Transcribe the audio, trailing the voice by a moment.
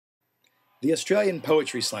The Australian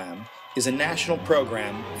Poetry Slam is a national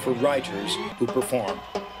program for writers who perform.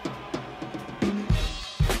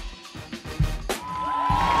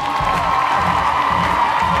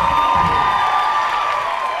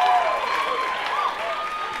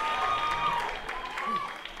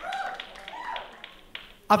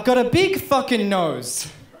 I've got a big fucking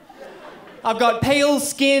nose. I've got pale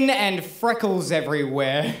skin and freckles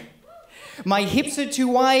everywhere. My hips are too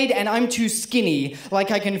wide and I'm too skinny. Like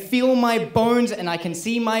I can feel my bones and I can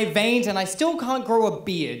see my veins and I still can't grow a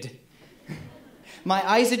beard. My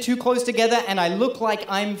eyes are too close together and I look like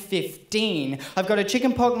I'm 15. I've got a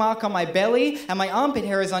chickenpox mark on my belly and my armpit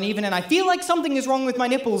hair is uneven and I feel like something is wrong with my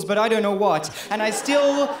nipples, but I don't know what. And I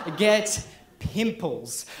still get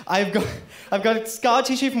pimples. I've got scar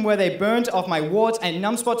tissue from where they burnt off my warts and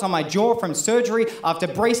numb spots on my jaw from surgery after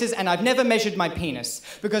braces, and I've never measured my penis.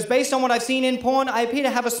 Because based on what I've seen in porn, I appear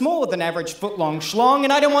to have a smaller than average foot-long schlong,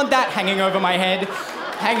 and I don't want that hanging over my head.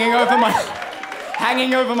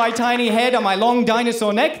 Hanging over my tiny head on my long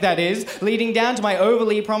dinosaur neck, that is, leading down to my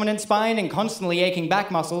overly prominent spine and constantly aching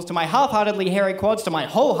back muscles, to my half-heartedly hairy quads, to my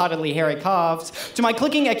wholeheartedly hairy calves, to my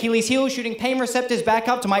clicking Achilles heel shooting pain receptors back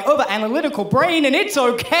up to my over-analytical brain, and it's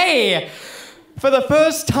okay! For the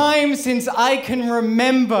first time since I can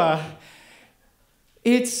remember,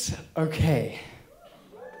 it's okay.